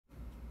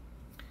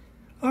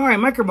All right,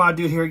 Micromod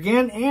Dude here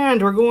again, and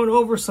we're going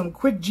over some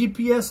quick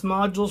GPS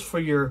modules for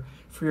your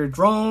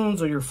drones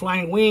or your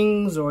flying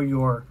wings or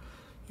your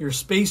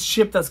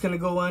spaceship that's going to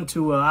go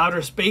into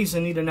outer space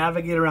and need to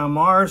navigate around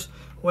Mars.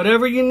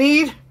 Whatever you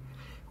need,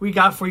 we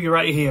got for you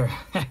right here.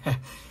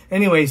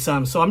 Anyways, so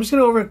I'm just going to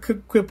go over a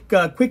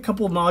quick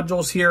couple of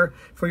modules here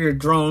for your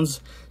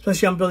drones.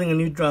 Especially I'm building a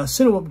new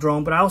Cinewhoop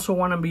drone, but I also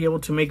want to be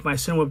able to make my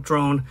Cinewhoop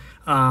drone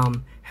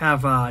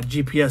have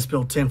GPS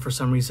built in for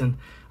some reason.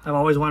 I've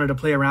always wanted to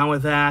play around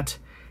with that,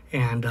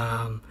 and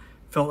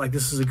felt like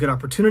this is a good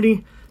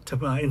opportunity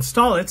to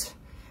install it.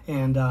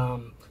 And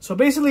so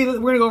basically, we're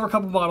going to go over a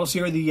couple models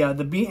here. The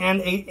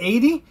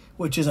BN-880,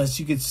 which is, as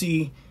you can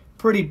see,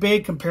 pretty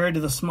big compared to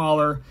the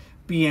smaller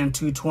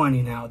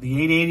BN-220. Now, the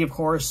 880, of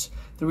course,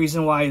 the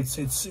reason why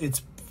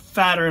it's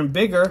fatter and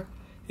bigger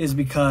is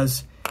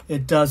because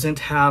it doesn't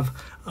have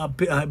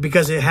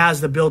because it has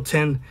the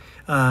built-in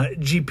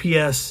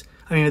GPS.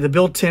 I mean, the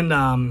built-in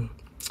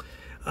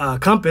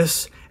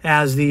compass.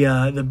 As the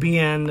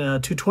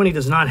BN-220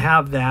 does not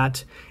have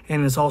that,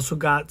 and it's also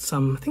got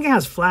some, I think it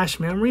has flash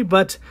memory,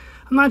 but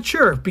I'm not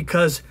sure,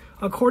 because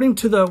according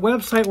to the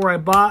website where I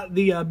bought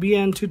the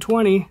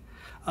BN-220,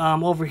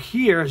 over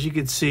here, as you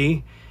can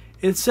see,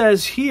 it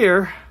says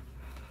here,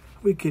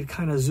 we could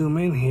kind of zoom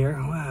in here.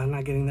 Wow, I'm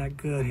not getting that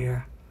good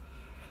here.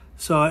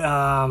 So,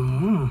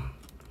 I'm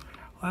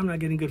not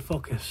getting good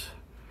focus.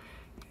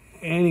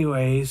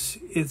 Anyways,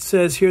 it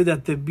says here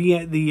that the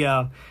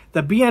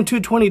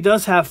BN-220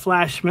 does have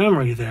flash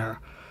memory there,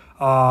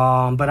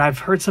 but I've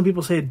heard some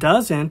people say it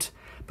doesn't.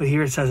 But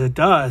here it says it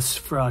does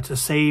to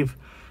save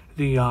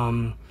the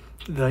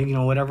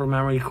whatever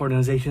memory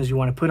coordinations you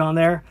want to put on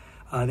there.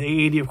 The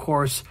 880, of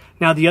course.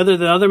 Now the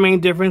other main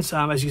difference,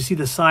 as you see,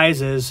 the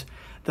size is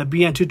the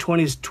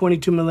BN-220 is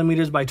 22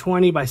 millimeters by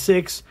 20 by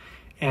 6,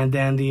 and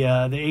then the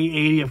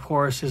 880, of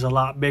course, is a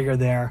lot bigger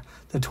there,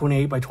 the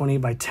 28 by 20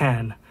 by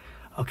 10.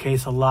 Okay,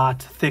 it's a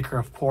lot thicker,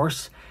 of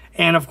course,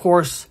 and of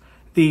course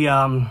the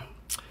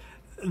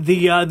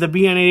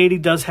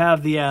BN-880 does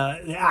have the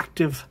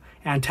active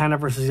antenna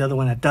versus the other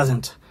one that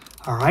doesn't.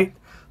 All right,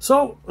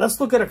 so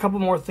let's look at a couple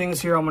more things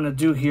here. I'm going to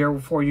do here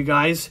for you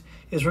guys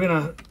is we're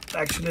going to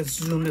actually, let's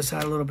zoom this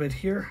out a little bit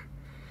here.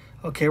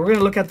 Okay, we're going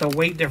to look at the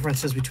weight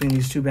differences between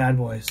these two bad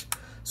boys.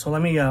 So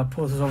let me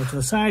pull this over to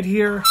the side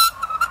here,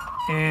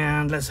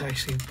 and let's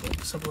actually pull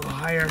this up a little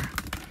higher.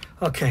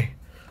 Okay.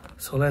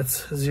 So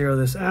let's zero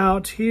this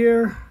out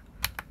here.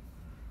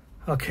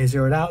 Okay,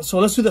 zero it out. So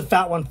let's do the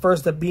fat one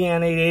first, the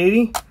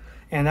BN-880.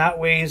 And that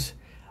weighs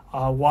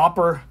a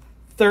whopper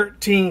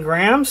 13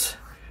 grams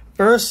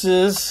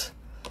versus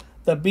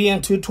the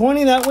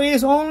BN-220 that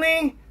weighs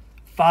only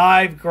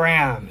 5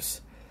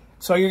 grams.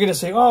 So you're going to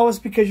say, oh, it's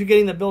because you're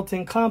getting the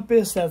built-in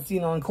compass that's,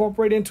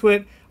 incorporated into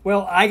it.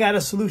 Well, I got a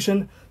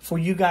solution for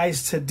you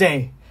guys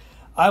today.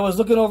 I was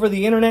looking over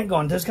the internet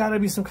going, there's got to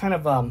be some kind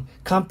of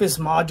compass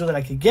module that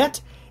I could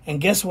get. And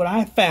guess what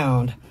I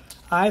found?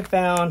 I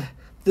found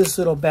this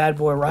little bad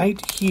boy right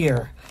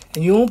here.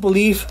 And you won't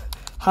believe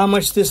how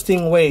much this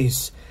thing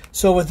weighs.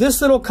 So with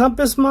this little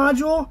compass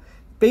module,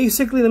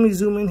 basically, let me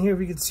zoom in here if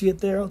you can see it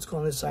there. Let's go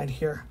on this side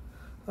here.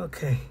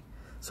 Okay,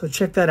 so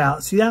check that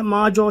out. See that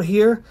module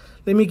here?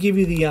 Let me give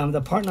you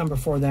the part number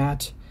for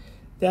that.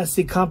 That's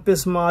the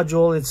compass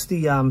module. It's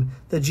the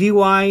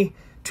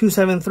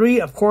GY-273.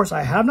 Of course,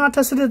 I have not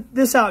tested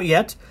this out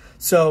yet,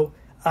 so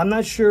I'm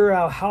not sure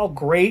how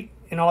great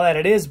and all that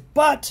it is,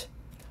 but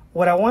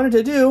what I wanted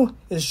to do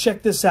is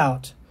check this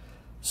out.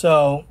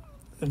 So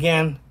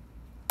again,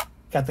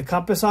 got the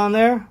compass on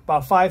there,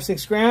 about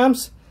 5-6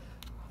 grams.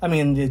 I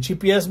mean the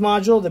GPS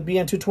module, the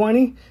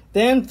BN-220.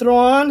 Then throw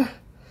on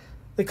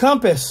the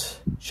compass.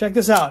 Check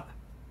this out.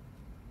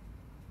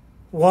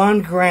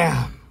 1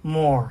 gram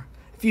more.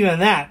 If even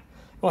that.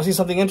 You want to see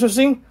something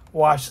interesting?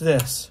 Watch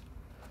this.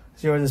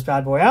 Zero this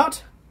bad boy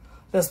out.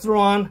 Let's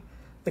throw on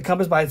the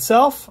compass by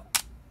itself.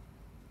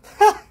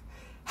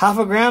 Half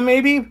a gram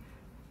maybe,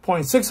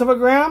 0.6 of a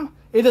gram.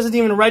 It doesn't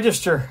even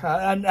register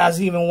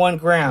as even 1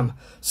 gram.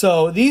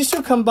 So these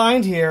two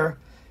combined here,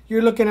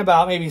 you're looking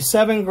about maybe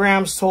 7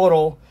 grams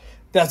total.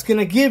 That's going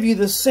to give you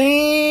the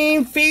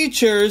same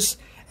features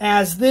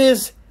as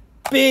this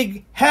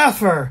big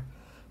heifer,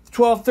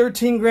 12,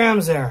 13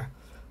 grams there.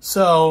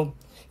 So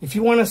if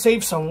you want to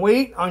save some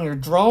weight on your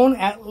drone,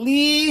 at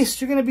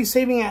least you're going to be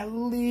saving at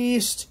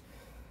least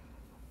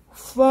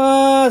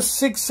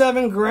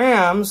 6-7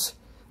 grams.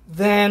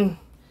 Then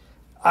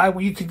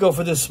you could go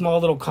for this small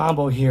little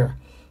combo here.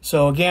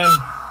 So again,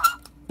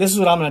 this is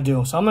what I'm going to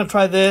do. So I'm going to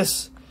try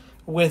this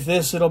with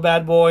this little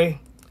bad boy.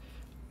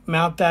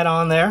 Mount that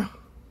on there.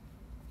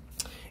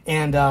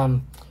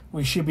 And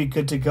we should be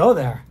good to go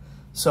there.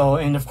 So,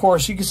 and of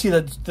course, you can see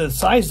the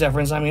size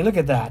difference. I mean, look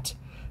at that.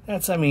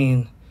 That's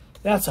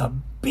a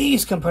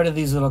beast compared to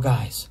these little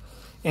guys.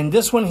 And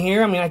this one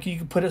here, I mean, you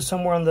could put it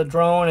somewhere on the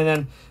drone, and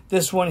then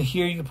this one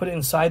here, you can put it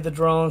inside the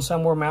drone,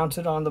 somewhere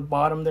mounted on the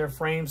bottom there,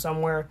 frame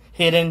somewhere,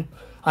 hidden.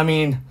 I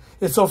mean,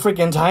 it's so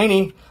freaking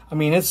tiny. I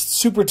mean, it's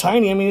super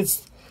tiny. I mean,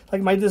 it's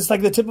like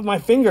the tip of my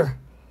finger.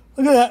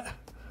 Look at that.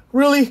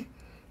 Really?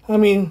 I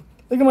mean,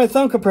 Look at my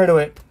thumb compared to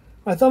it.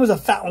 My thumb is a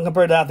fat one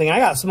compared to that thing. I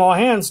got small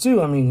hands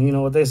too. I mean, you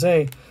know what they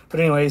say. But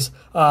anyways,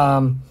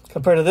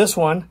 compared to this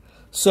one.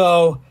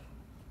 So,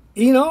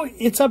 you know,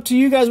 it's up to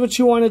you guys what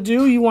you want to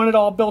do. You want it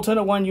all built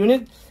into one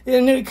unit.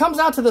 And it comes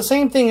out to the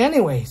same thing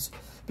anyways.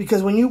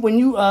 Because when you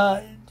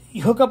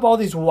hook up all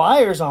these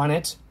wires on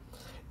it,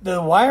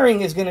 the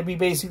wiring is going to be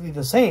basically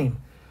the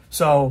same.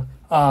 So,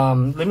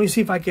 let me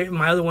see if I get,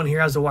 my other one here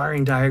has a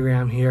wiring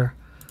diagram here.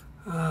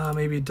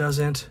 Maybe it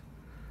doesn't.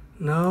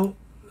 No,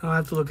 I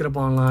have to look it up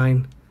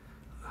online.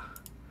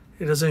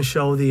 It doesn't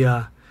show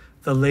the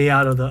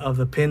layout of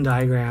the pin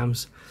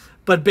diagrams.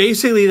 But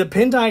basically, the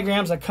pin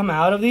diagrams that come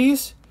out of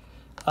these,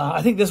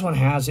 I think this one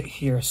has it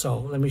here. So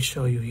let me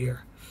show you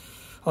here.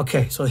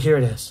 Okay, so here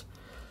it is.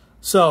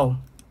 So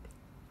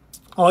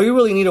all you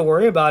really need to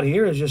worry about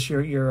here is just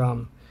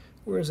your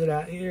where is it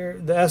at here?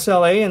 The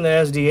SLA and the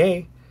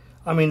SDA.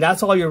 I mean,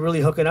 that's all you're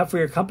really hooking up for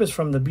your compass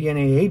from the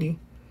BN-880.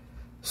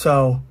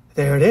 So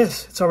there it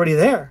is. It's already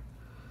there.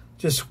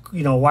 Just,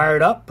 you know, wire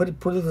it up, put it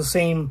the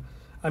same.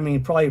 I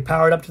mean, probably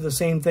power it up to the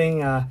same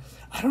thing. I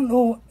don't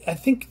know. I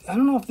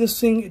don't know if this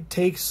thing, it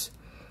takes,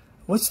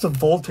 what's the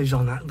voltage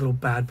on that little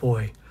bad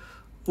boy?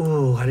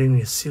 Oh, I didn't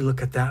even see,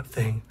 look at that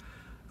thing.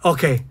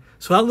 Okay,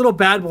 so that little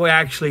bad boy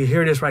actually,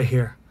 here it is right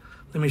here.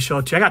 Let me show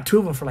it to you. I got 2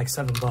 of them for like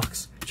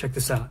 $7. Check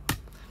this out.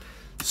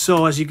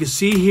 So as you can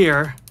see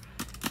here,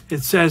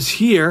 it says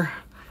here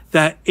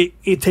that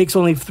it takes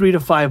only 3 to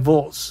 5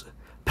 volts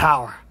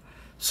power.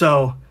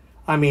 So,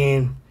 I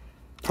mean,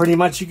 pretty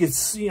much you could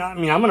see, I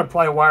mean, I'm going to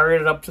probably wire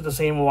it up to the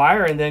same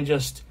wire and then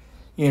just,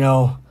 you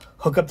know,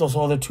 hook up those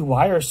other 2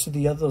 wires to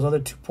those other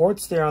 2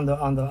 ports there on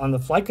the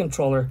flight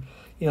controller,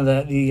 you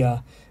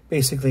know,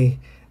 basically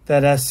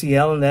that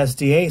SCL and the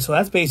SDA. So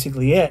that's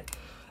basically it.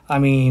 I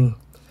mean,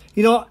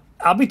 you know,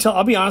 I'll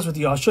be honest with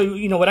you. I'll show you,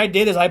 you know, what I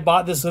did is I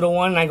bought this little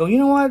one and I go, you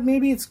know what,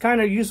 maybe it's kind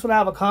of useful to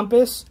have a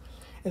compass.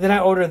 And then I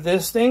ordered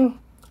this thing.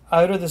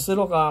 I ordered this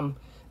little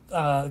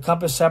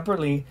compass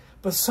separately.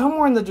 But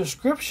somewhere in the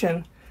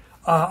description,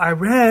 I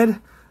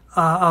read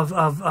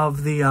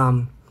of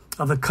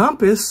the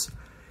compass,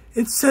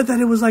 it said that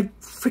it was like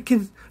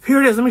freaking,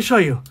 here it is, let me show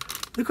you.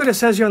 Look what it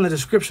says here on the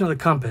description of the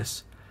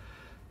compass.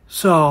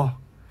 So,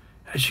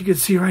 as you can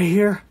see right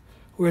here,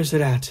 where is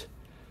it at?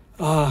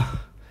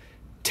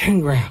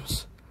 10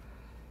 grams.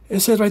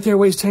 It says right there,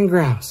 weighs 10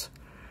 grams.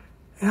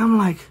 And I'm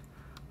like,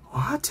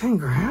 what, 10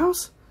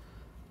 grams?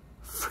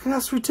 Freaking,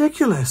 that's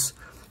ridiculous.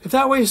 If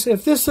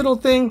this little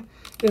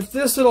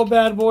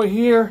bad boy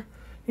here,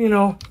 you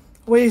know,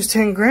 weighs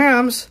 10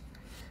 grams,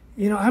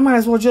 you know, I might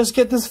as well just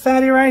get this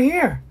fatty right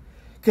here.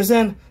 Because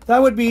then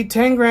that would be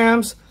 10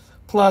 grams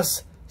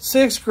plus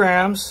 6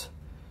 grams,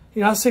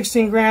 you know,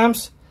 16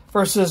 grams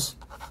versus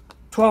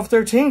 12,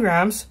 13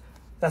 grams.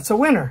 That's a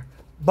winner.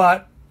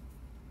 But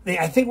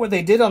I think what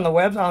they did on the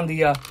web, on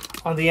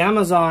the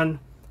Amazon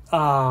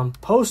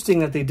posting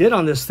that they did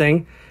on this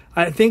thing,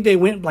 I think they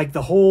went like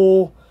the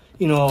whole,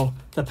 you know,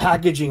 the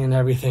packaging and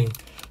everything.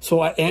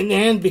 So,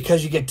 and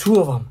because you get 2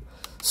 of them.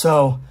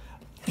 So,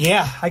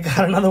 yeah, I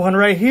got another one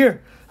right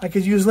here I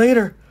could use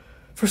later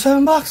for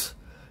 $7,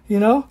 you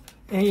know?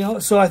 And, you know,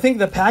 so I think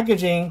the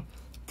packaging,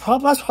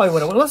 that's probably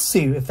what it was. Let's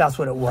see if that's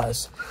what it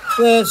was.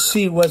 Let's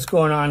see what's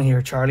going on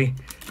here, Charlie.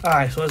 All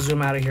right, so let's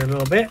zoom out of here a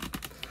little bit.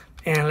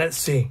 And let's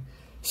see.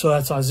 So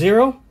that's our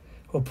 0.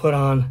 We'll put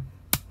on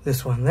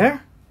this one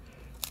there.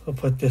 We'll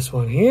put this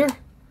one here.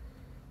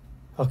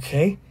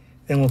 Okay.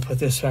 Then we'll put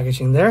this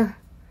packaging there.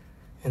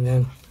 And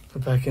then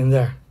put back in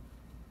there.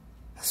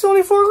 That's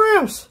only 4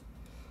 grams.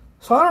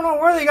 So I don't know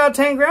where they got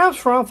 10 grams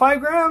from, 5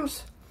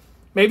 grams.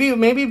 Maybe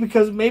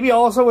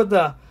also with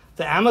the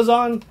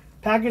Amazon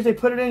package they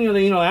put it in.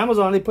 You know,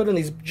 Amazon, they put in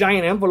these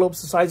giant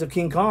envelopes the size of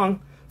King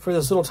Kong for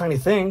this little tiny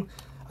thing.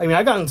 I mean,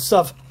 I gotten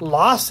stuff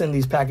lost in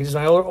these packages.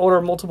 I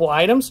order multiple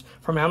items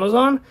from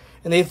Amazon,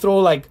 and they throw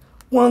like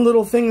one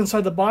little thing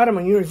inside the bottom,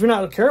 and if you're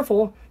not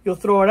careful, you'll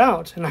throw it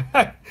out. And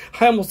I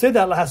almost did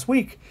that last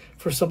week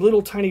for some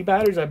little tiny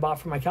batteries I bought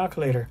for my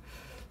calculator.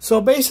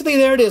 So basically,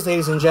 there it is,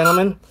 ladies and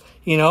gentlemen.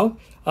 You know,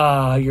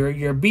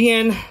 your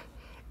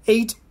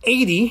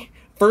BN-880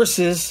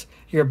 versus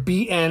your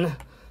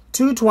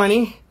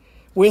BN-220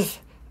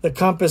 with the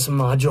compass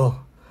module.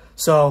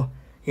 So,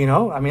 you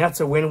know, I mean, that's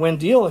a win-win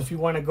deal if you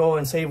want to go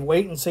and save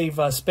weight and save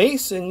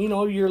space. And, you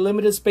know, your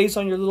limited space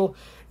on your little,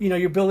 you know,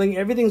 you're building,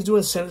 everything's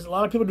doing, a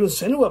lot of people doing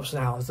Cinewhoops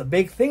now. It's a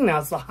big thing now.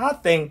 It's the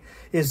hot thing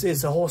is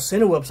the whole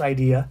Cinewhoops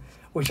idea,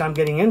 which I'm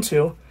getting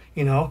into,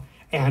 you know.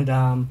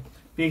 And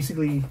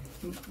basically,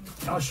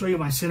 I'll show you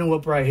my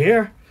Cinewhoop right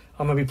here.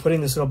 I'm going to be putting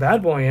this little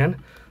bad boy in.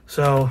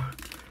 So,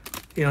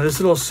 you know,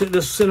 this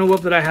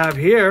Cinewhoop that I have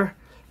here,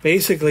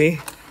 basically,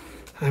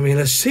 I mean,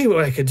 let's see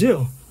what I could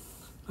do.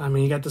 I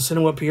mean, you got the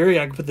Cinewhoop here.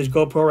 I can put this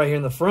GoPro right here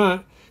in the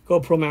front. The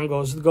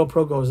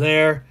GoPro goes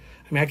there.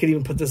 I mean, I could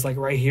even put this like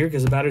right here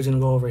because the battery's going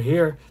to go over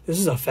here. This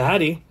is a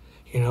fatty,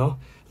 you know.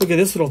 Look at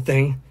this little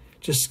thing.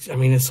 Just, I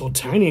mean, it's so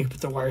tiny. You can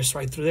put the wires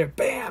right through there.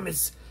 Bam,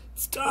 it's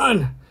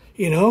done,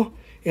 you know.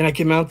 And I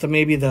can mount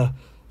maybe the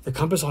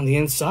compass on the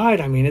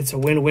inside. I mean, it's a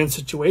win-win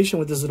situation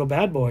with this little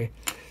bad boy.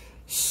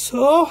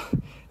 So,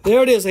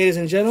 there it is, ladies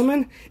and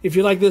gentlemen. If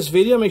you like this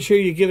video, make sure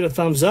you give it a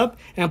thumbs up.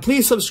 And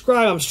please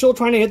subscribe. I'm still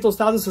trying to hit those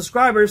 1,000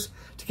 subscribers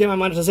to get my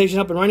monetization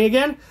up and running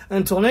again.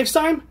 Until next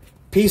time,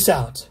 peace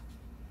out.